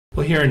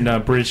Well, here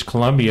in British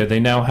Columbia,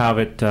 they now have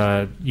it,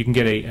 you can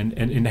get an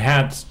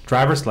enhanced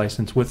driver's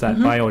license with that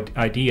bio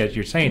ID, as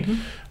you're saying.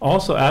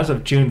 Also, as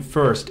of June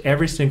 1st,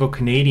 every single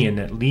Canadian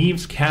that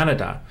leaves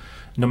Canada,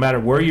 no matter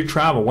where you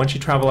travel, once you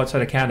travel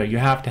outside of Canada, you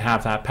have to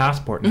have that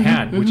passport in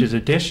hand, which is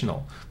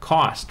additional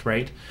cost,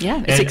 right?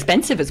 Yeah, it's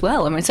expensive as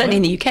well. I mean, certainly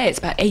in the UK, it's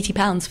about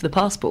 £80 for the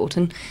passport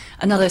and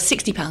another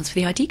 £60 for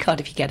the ID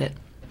card if you get it.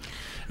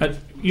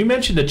 You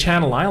mentioned the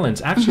Channel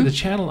Islands. Actually, the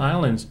Channel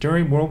Islands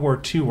during World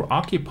War II were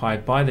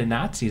occupied by the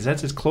Nazis.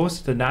 That's as close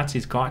as the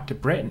Nazis got to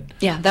Britain.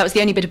 Yeah, that was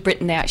the only bit of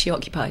Britain they actually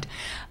occupied,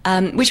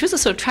 which was a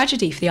sort of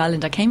tragedy for the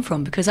island I came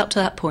from, because up to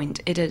that point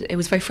it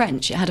was very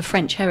French. It had a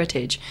French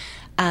heritage,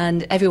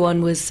 and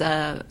everyone was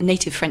a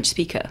native French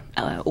speaker,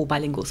 or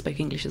bilingual, spoke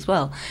English as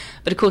well.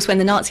 But of course, when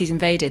the Nazis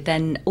invaded,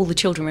 then all the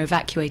children were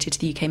evacuated to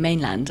the UK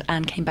mainland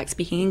and came back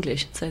speaking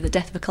English. So the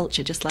death of a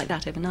culture just like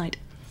that overnight.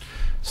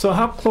 So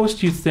how close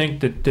do you think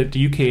that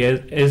the UK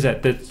is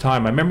at this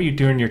time? I remember you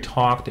during your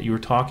talk that you were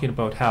talking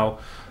about how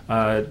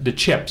the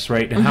chips,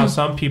 right? And how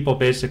some people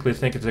basically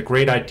think it's a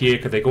great idea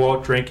because they go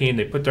out drinking,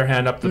 they put their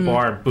hand up the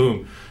bar and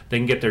boom, they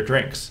can get their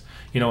drinks.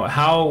 You know,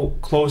 how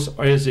close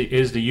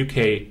is the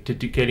UK to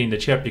getting the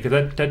chip?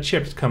 Because that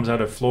chip comes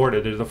out of Florida.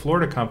 There's a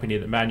Florida company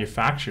that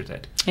manufactures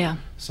it. Yeah.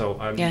 So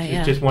I'm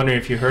just wondering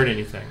if you heard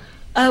anything.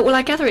 Well,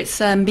 I gather it's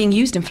being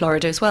used in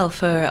Florida as well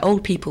for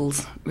old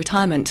people's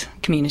retirement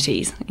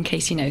communities, in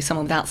case, you know,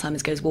 someone with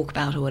Alzheimer's goes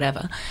walkabout or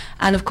whatever.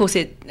 And of course,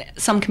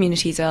 some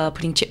communities are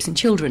putting chips in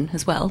children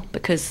as well,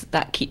 because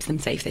that keeps them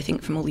safe, they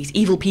think, from all these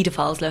evil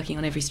paedophiles lurking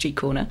on every street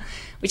corner,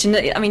 which,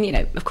 I mean, you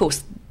know, of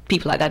course,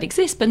 people like that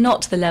exist, but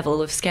not to the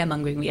level of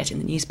scaremongering we get in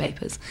the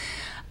newspapers.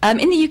 In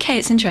the UK,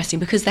 it's interesting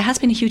because there has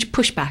been a huge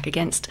pushback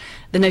against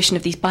the notion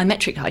of these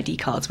biometric ID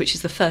cards, which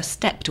is the first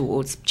step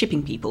towards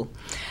chipping people.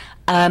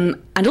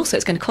 And also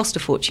it's going to cost a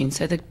fortune,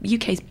 so the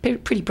UK is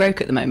pretty broke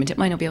at the moment. It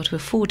might not be able to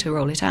afford to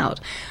roll it out.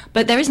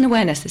 But there is an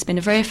awareness. There's been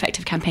a very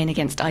effective campaign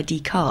against ID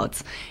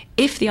cards.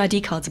 If the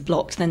ID cards are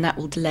blocked, then that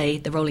will delay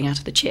the rolling out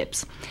of the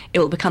chips. It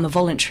will become a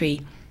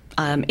voluntary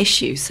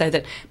issue, so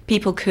that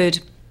people could,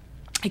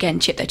 again,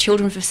 chip their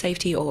children for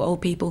safety or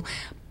old people.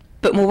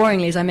 But more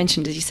worryingly, as I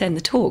mentioned, as you said in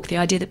the talk, the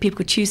idea that people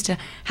could choose to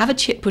have a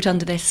chip put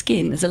under their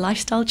skin as a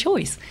lifestyle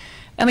choice.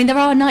 I mean, there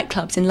are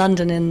nightclubs in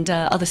London and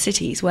other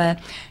cities where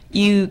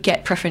you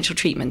get preferential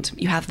treatment.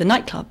 You have the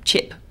nightclub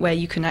chip where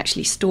you can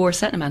actually store a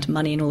certain amount of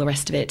money and all the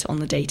rest of it on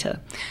the data.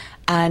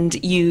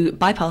 And you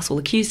bypass all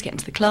the queues to get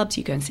into the clubs.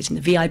 You go and sit in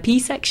the VIP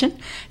section.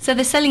 So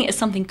they're selling it as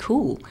something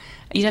cool.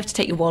 You don't have to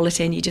take your wallet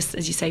in. You just,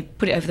 as you say,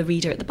 put it over the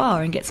reader at the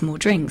bar and get some more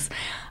drinks.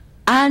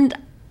 And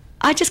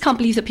I just can't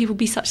believe that people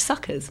be such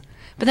suckers.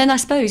 But then I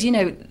suppose, you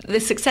know, the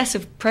success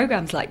of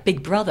programs like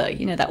Big Brother,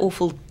 you know, that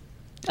awful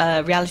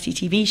reality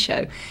TV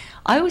show,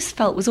 I always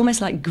felt was almost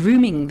like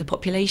grooming the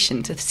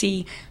population to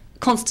see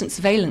constant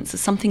surveillance as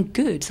something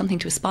good, something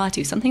to aspire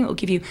to, something that will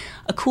give you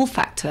a cool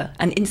factor,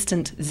 an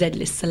instant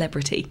Z-list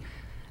celebrity.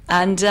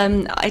 And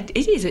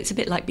it's a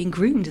bit like being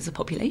groomed as a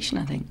population,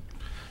 I think.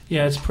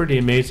 Yeah, it's pretty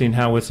amazing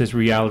how with this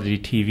reality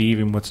TV,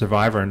 even with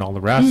Survivor and all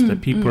the rest, that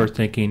people are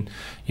thinking,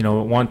 you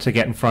know, once they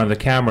get in front of the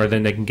camera,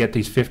 then they can get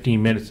these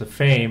 15 minutes of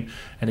fame,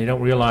 and they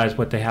don't realize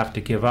what they have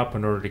to give up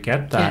in order to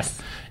get that. Yes.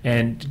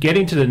 And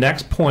getting to the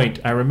next point,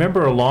 I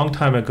remember a long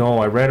time ago,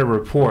 I read a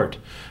report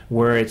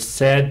where it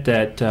said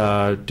that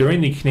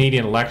during the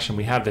Canadian election,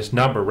 we have this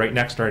number right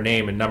next to our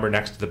name and number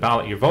next to the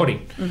ballot you're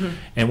voting.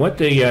 And what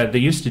they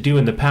used to do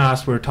in the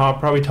past, we're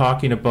probably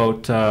talking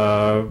about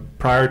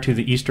prior to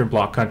the Eastern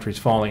Bloc countries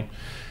falling.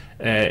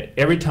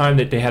 Every time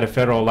that they had a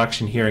federal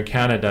election here in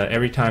Canada,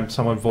 every time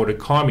someone voted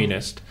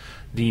communist,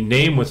 the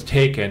name was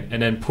taken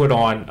and then put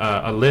on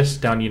a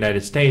list down the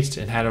United States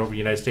and had over the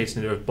United States,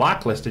 and it was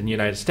blacklisted in the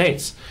United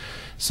States.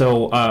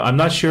 So I'm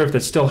not sure if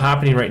that's still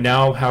happening right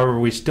now. However,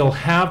 we still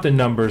have the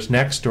numbers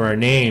next to our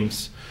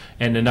names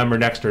and the number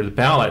next to the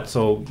ballot.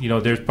 So, you know,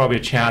 there's probably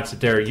a chance that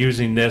they're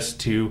using this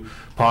to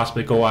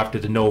possibly go after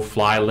the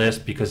no-fly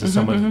list because of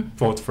someone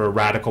votes for a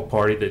radical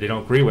party that they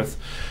don't agree with.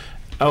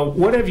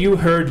 What have you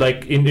heard,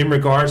 like, in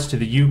regards to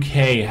the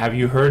UK? Have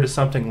you heard of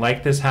something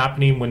like this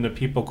happening when the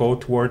people go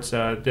towards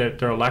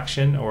their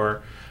election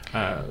or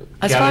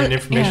gathering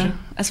information? Yeah.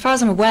 As far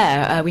as I'm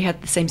aware, we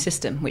had the same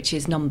system, which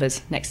is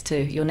numbers next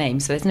to your name.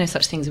 So there's no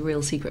such thing as a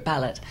real secret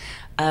ballot.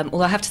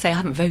 Although I have to say I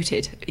haven't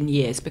voted in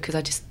years because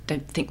I just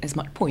don't think there's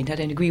much point. I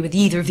don't agree with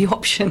either of the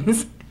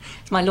options.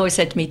 As my lawyer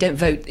said to me, don't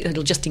vote,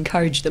 it'll just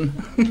encourage them.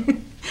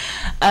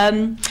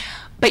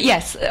 But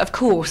yes, of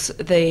course,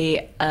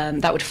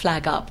 that would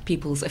flag up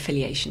people's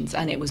affiliations,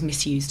 and it was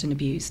misused and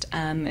abused.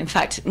 In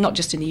fact, not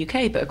just in the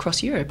UK, but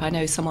across Europe. I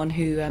know someone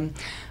who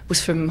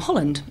was from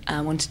Holland,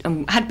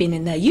 had been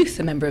in their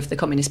youth a member of the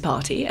Communist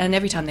Party, and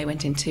every time they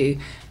went into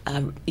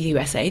the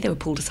USA, they were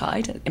pulled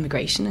aside at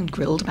immigration and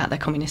grilled about their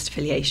communist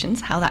affiliations.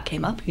 How that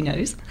came up, who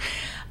knows?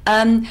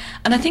 And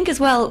I think as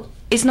well,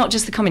 it's not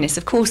just the communists.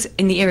 Of course,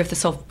 in the era of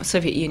the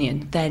Soviet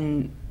Union,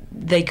 then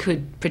they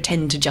could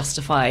pretend to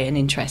justify an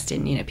interest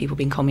in, people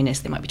being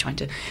communist. They might be trying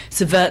to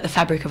subvert the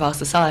fabric of our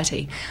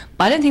society.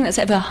 But I don't think that's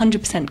ever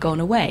 100% gone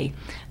away.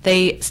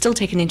 They still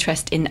take an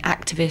interest in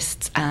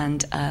activists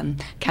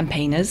and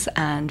campaigners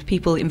and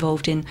people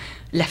involved in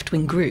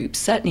left-wing groups,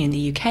 certainly in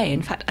the UK.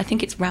 In fact, I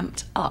think it's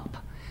ramped up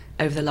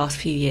over the last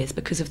few years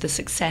because of the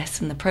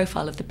success and the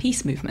profile of the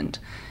peace movement.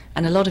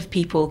 And a lot of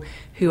people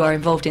who are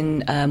involved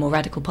in more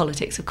radical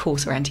politics, of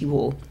course, are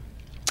anti-war.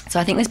 So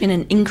I think there's been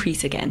an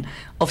increase again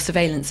of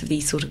surveillance of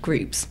these sort of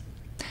groups,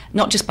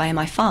 not just by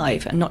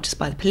MI5 and not just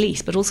by the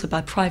police, but also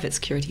by private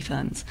security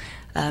firms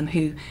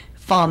who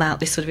farm out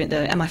this the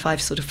MI5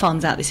 sort of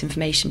farms out this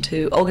information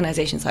to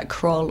organisations like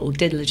Kroll or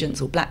Diligence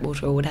or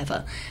Blackwater or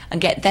whatever,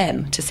 and get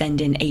them to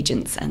send in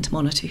agents and to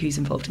monitor who's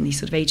involved in these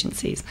sort of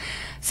agencies.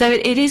 So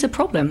it is a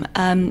problem,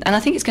 and I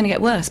think it's going to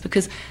get worse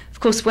because,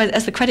 of course,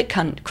 as the credit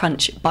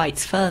crunch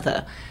bites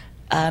further,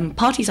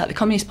 parties like the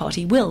Communist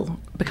Party will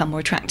become more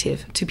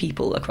attractive to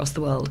people across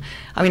the world.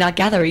 I mean, I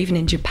gather even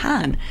in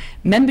Japan,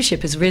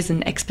 membership has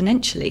risen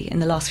exponentially in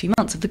the last few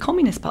months of the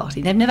Communist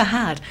Party. They've never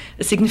had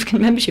a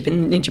significant membership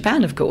in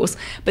Japan, of course,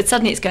 but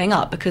suddenly it's going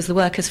up because the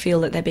workers feel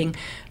that they're being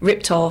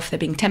ripped off, they're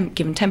being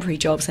given temporary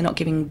jobs, they're not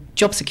giving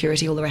job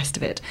security, all the rest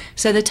of it.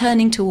 So they're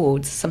turning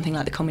towards something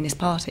like the Communist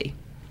Party.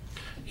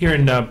 Here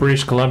in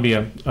British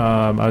Columbia,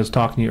 I was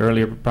talking to you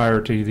earlier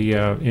prior to the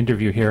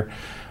interview here,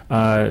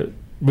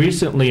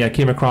 recently, I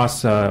came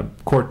across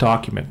court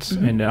documents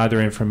and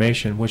other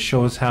information, which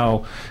shows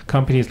how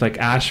companies like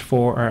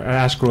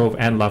Ashgrove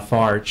and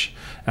Lafarge,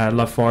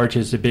 Lafarge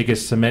is the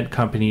biggest cement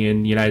company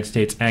in the United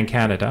States and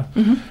Canada.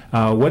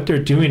 What they're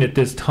doing at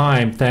this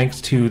time,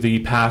 thanks to the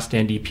past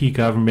NDP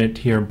government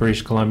here in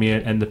British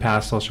Columbia and the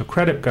past social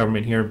credit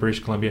government here in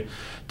British Columbia,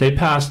 they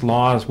passed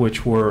laws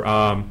which were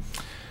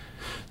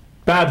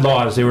bad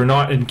laws. They were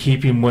not in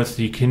keeping with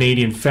the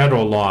Canadian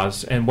federal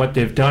laws, and what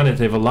they've done is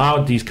they've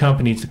allowed these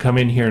companies to come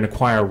in here and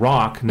acquire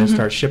rock and then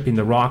start shipping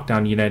the rock down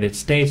to the United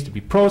States to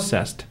be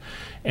processed.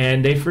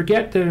 And they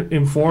forget to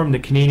inform the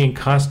Canadian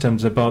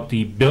customs about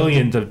the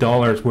billions of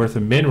dollars worth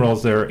of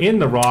minerals that are in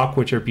the rock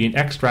which are being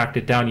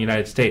extracted down the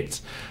United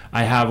States.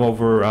 I have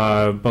over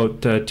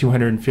about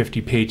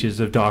 250 pages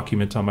of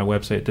documents on my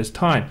website at this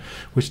time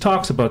which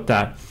talks about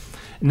that.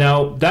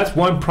 Now, that's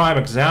one prime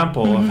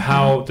example of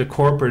how the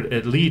corporate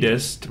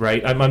elitist,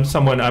 right? I'm a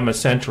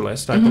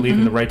centralist. I believe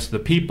in the rights of the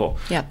people.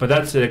 Yeah. But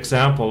that's an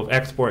example of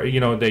export.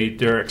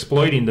 They're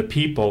exploiting the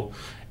people,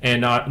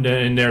 and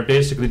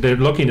they're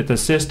looking at the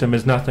system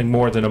as nothing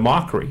more than a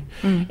mockery.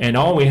 And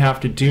all we have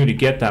to do to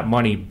get that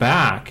money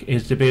back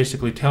is to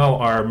basically tell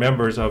our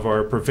members of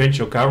our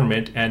provincial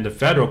government and the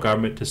federal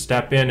government to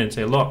step in and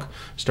say, look,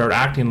 start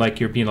acting like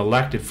you're being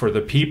elected for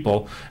the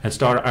people, and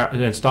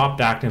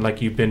stop acting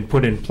like you've been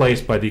put in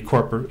place by the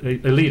corporate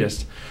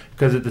elitists.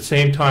 Because at the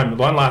same time,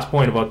 one last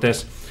point about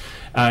this.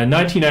 In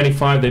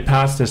 1995, they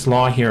passed this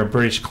law here in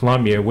British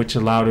Columbia, which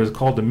allowed, it was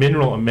called the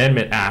Mineral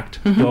Amendment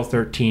Act, Bill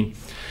 13.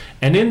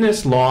 And in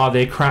this law,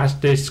 they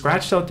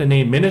scratched out the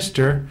name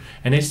minister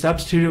and they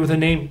substituted it with the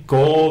name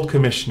gold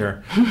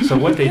commissioner. So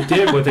what they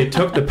did was they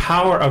took the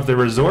power of the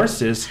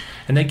resources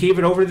and they gave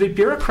it over to the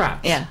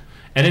bureaucrats. Yeah.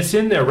 And it's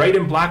in there, right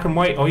in black and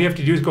white. All you have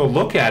to do is go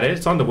look at it.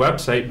 It's on the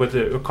website with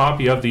a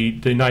copy of the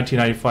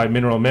 1995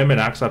 Mineral Amendment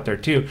Act's up there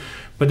too.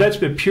 But that's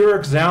the pure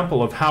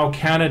example of how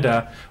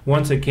Canada,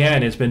 once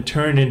again, has been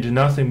turned into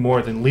nothing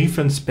more than leaf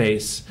and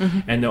space.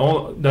 And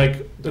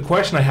the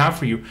question I have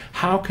for you,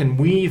 how can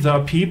we,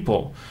 the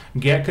people,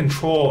 get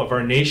control of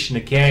our nation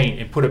again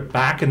and put it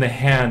back in the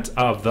hands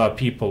of the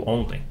people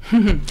only?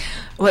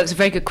 Well, it's a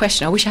very good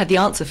question. I wish I had the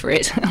answer for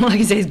it. All I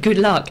can say is good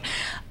luck.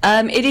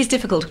 It is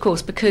difficult, of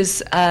course,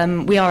 because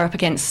we are up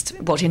against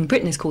what in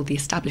Britain is called the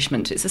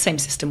establishment. It's the same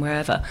system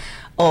wherever,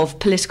 of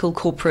political,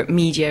 corporate,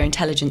 media,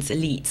 intelligence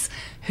elites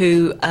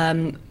who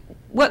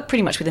work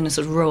pretty much within a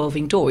sort of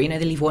revolving door. They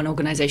leave one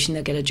organisation,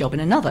 they'll get a job in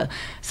another.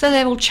 So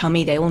they're all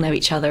chummy, they all know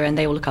each other, and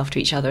they all look after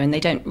each other, and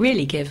they don't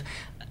really give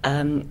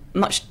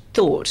much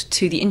thought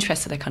to the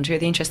interests of their country or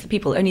the interests of the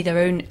people, only their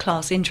own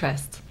class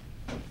interests.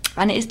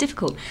 And it is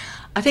difficult.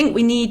 I think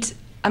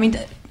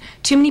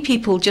too many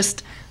people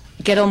just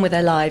get on with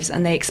their lives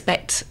and they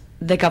expect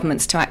their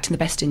governments to act in the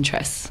best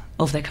interests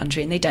of their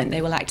country, and they don't.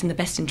 They will act in the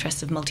best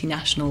interests of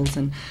multinationals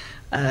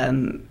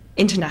and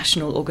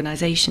international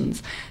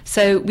organisations.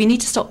 So we need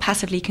to stop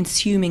passively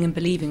consuming and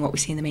believing what we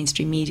see in the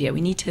mainstream media.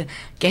 We need to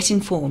get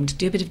informed,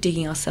 do a bit of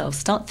digging ourselves,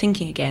 start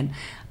thinking again,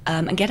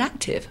 and get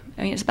active.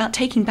 It's about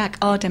taking back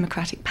our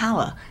democratic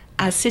power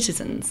as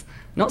citizens,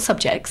 not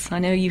subjects. I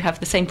know you have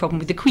the same problem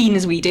with the Queen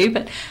as we do,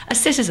 but as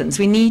citizens,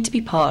 we need to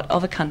be part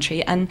of a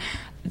country, and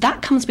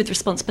that comes with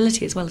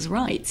responsibility as well as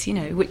rights,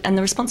 and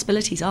the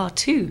responsibilities are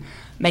to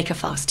make a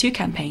fuss, to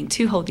campaign,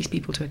 to hold these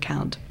people to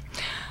account.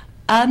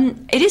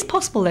 It is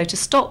possible, though, to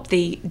stop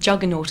the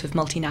juggernaut of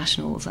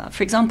multinationals.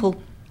 For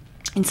example,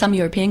 in some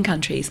European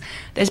countries,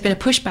 there's been a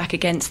pushback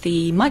against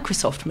the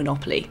Microsoft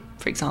monopoly,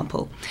 for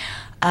example.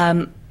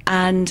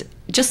 And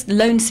just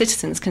lone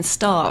citizens can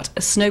start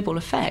a snowball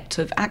effect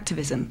of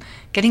activism,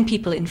 getting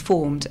people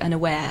informed and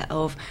aware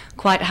of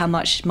quite how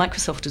much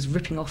Microsoft is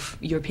ripping off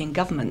European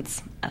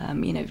governments,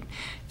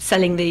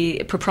 selling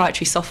the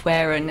proprietary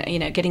software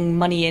and, getting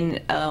money in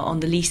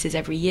on the leases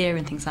every year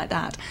and things like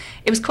that.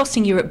 It was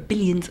costing Europe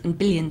billions and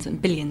billions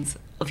and billions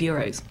of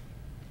euros.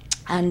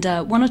 And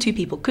one or two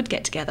people could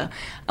get together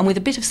and with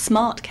a bit of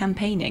smart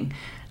campaigning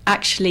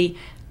actually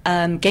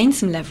gain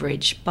some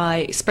leverage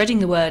by spreading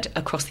the word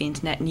across the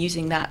internet and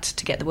using that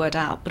to get the word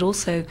out, but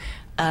also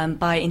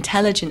by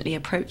intelligently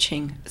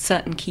approaching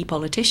certain key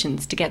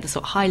politicians to get the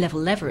sort of high-level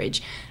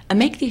leverage and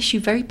make the issue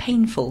very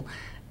painful.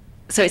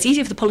 So it's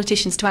easier for the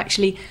politicians to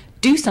actually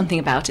do something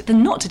about it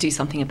than not to do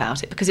something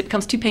about it, because it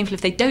becomes too painful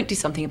if they don't do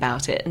something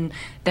about it and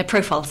their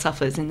profile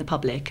suffers in the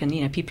public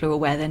and people are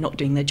aware they're not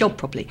doing their job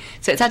properly.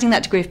 So it's adding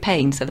that degree of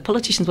pain. So the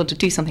politicians want to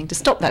do something to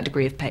stop that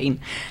degree of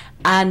pain,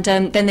 and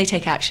then they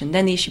take action.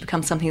 Then the issue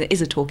becomes something that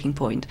is a talking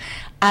point.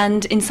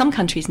 And in some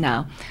countries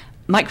now,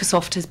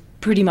 Microsoft has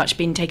pretty much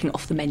been taken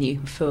off the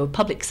menu for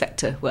public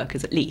sector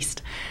workers at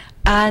least.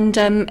 And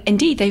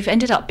indeed, they've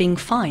ended up being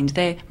fined.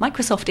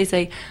 Microsoft is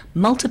a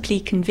multiply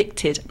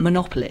convicted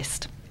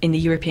monopolist in the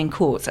European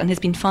courts and has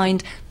been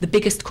fined the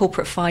biggest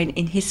corporate fine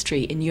in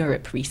history in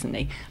Europe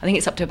recently. I think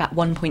it's up to about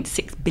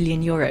 1.6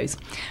 billion euros,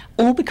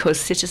 all because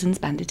citizens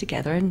banded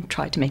together and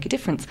tried to make a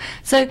difference.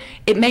 So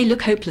it may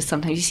look hopeless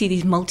sometimes. You see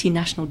these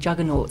multinational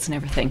juggernauts and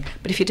everything,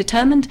 but if you're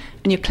determined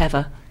and you're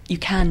clever, you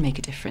can make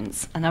a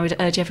difference. And I would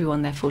urge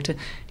everyone, therefore, to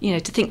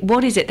think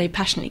what is it they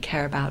passionately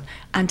care about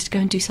and to go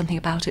and do something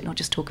about it, not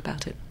just talk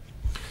about it.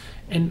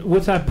 And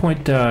with that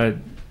point,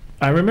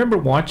 I remember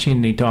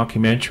watching the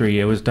documentary.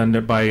 It was done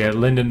by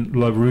Lyndon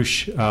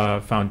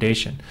LaRouche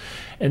Foundation.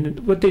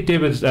 And what they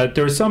did was there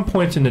were some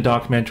points in the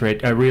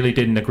documentary I really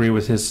didn't agree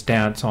with his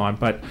stance on,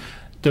 but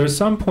there were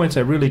some points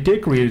I really did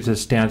agree with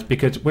his stance,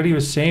 because what he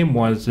was saying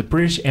was the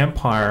British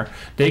Empire,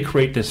 they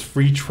create this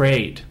free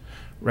trade.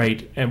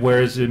 Right, and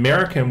whereas the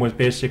American was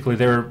basically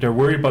they're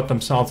worried about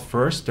themselves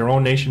first, their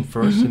own nation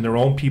first, and their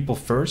own people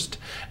first,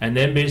 and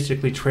then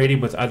basically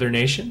trading with other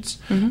nations.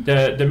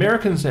 The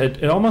Americans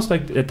had almost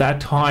like at that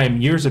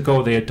time years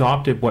ago they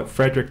adopted what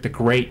Frederick the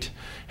Great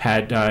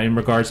had in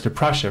regards to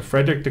Prussia.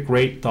 Frederick the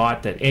Great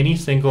thought that any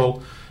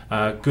single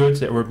goods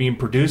that were being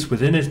produced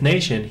within his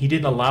nation, he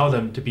didn't allow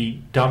them to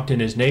be dumped in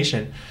his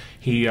nation.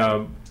 He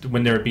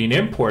when they were being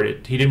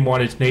imported, he didn't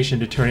want his nation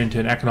to turn into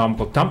an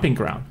economical dumping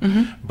ground.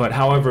 But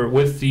however,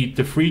 with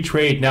the free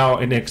trade now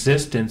in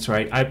existence,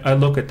 right, I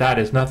look at that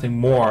as nothing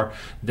more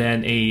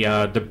than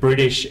the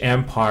British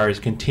Empire is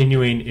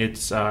continuing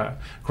its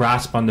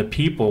grasp on the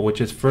people,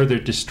 which is further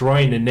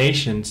destroying the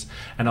nations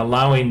and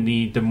allowing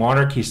the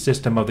monarchy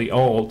system of the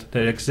old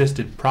that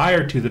existed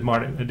prior to the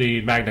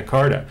Magna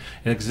Carta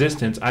in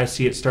existence. I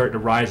see it start to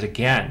rise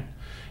again.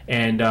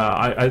 And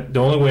the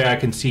only way I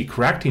can see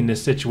correcting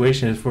this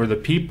situation is for the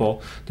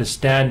people to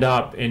stand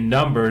up in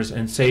numbers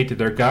and say to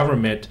their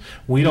government,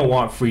 we don't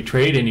want free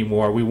trade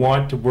anymore. We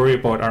want to worry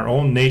about our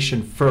own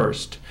nation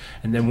first.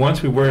 And then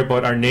once we worry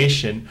about our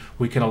nation,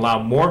 we can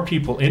allow more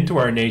people into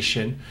our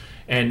nation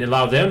and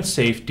allow them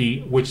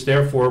safety, which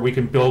therefore we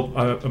can build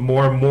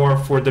more and more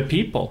for the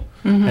people.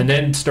 And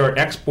then start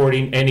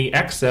exporting any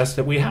excess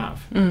that we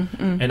have.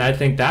 And I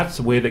think that's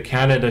the way that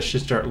Canada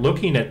should start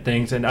looking at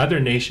things, and other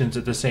nations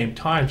at the same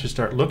time should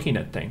start looking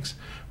at things.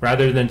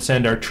 Rather than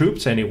send our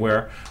troops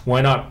anywhere,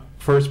 why not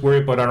first worry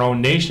about our own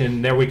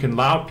nation? There we can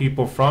allow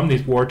people from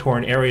these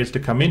war-torn areas to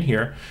come in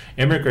here,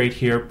 immigrate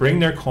here, bring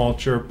their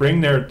culture,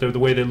 bring the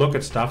way they look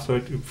at stuff, so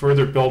it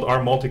further build our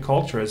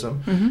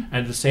multiculturalism, and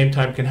at the same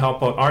time can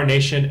help out our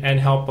nation and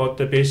help out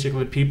basically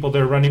the people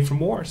that are running from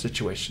war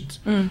situations.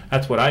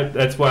 That's what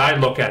I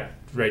look at,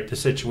 right, the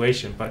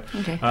situation. But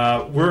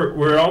we're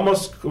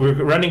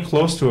running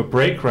close to a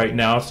break right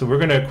now, so we're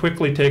going to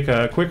quickly take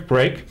a quick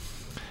break,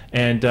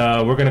 and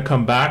we're going to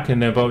come back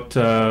in about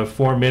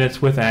 4 minutes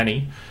with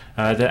Annie.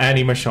 The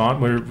Annie Machon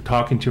we're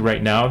talking to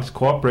right now. It's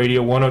COOP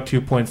Radio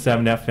 102.7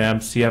 FM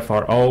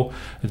CFRO.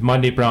 It's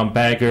Monday Brown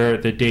Bagger.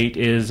 The date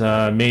is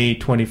May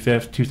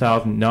 25th,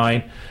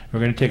 2009. We're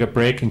going to take a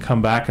break and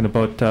come back in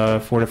about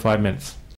 4 to 5 minutes.